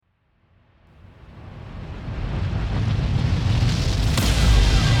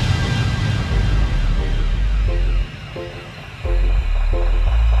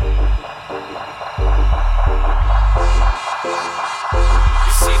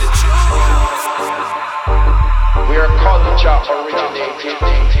culture originated.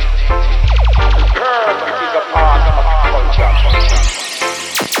 Perfect is a part of culture.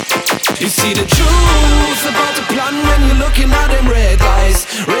 You see the truth about the plan when you're looking at them red eyes,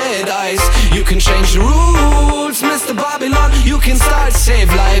 red eyes. You can change the rules, Mr. Babylon. You can start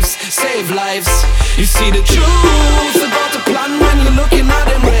save lives, save lives. You see the truth about the plan when you're looking at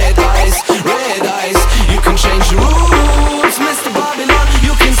them red eyes, red eyes. You can change the rules, Mr. Babylon.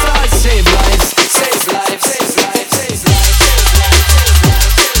 You can start save lives, save lives, save lives, save lives.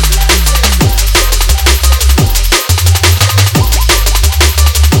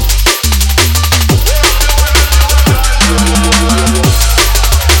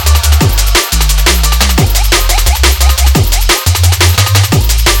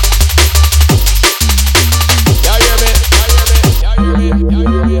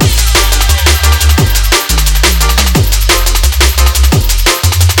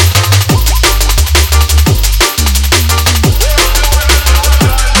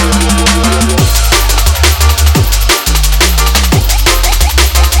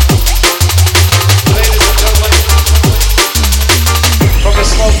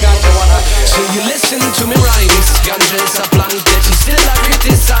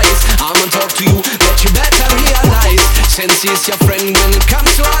 Is your friend when it comes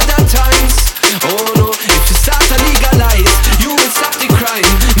to other times. Oh no, if you start to legalize, you will stop the crime.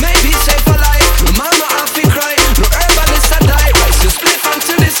 Maybe save a life. No mama have to cry, no herbalist a die. Rise your spliff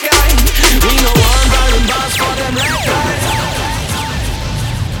onto the sky. We know one barren bars for them red eyes.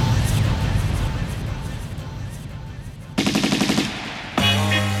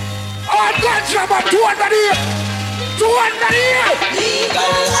 Oh, that's about 200 years. 200 years.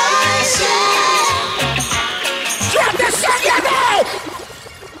 Legalize.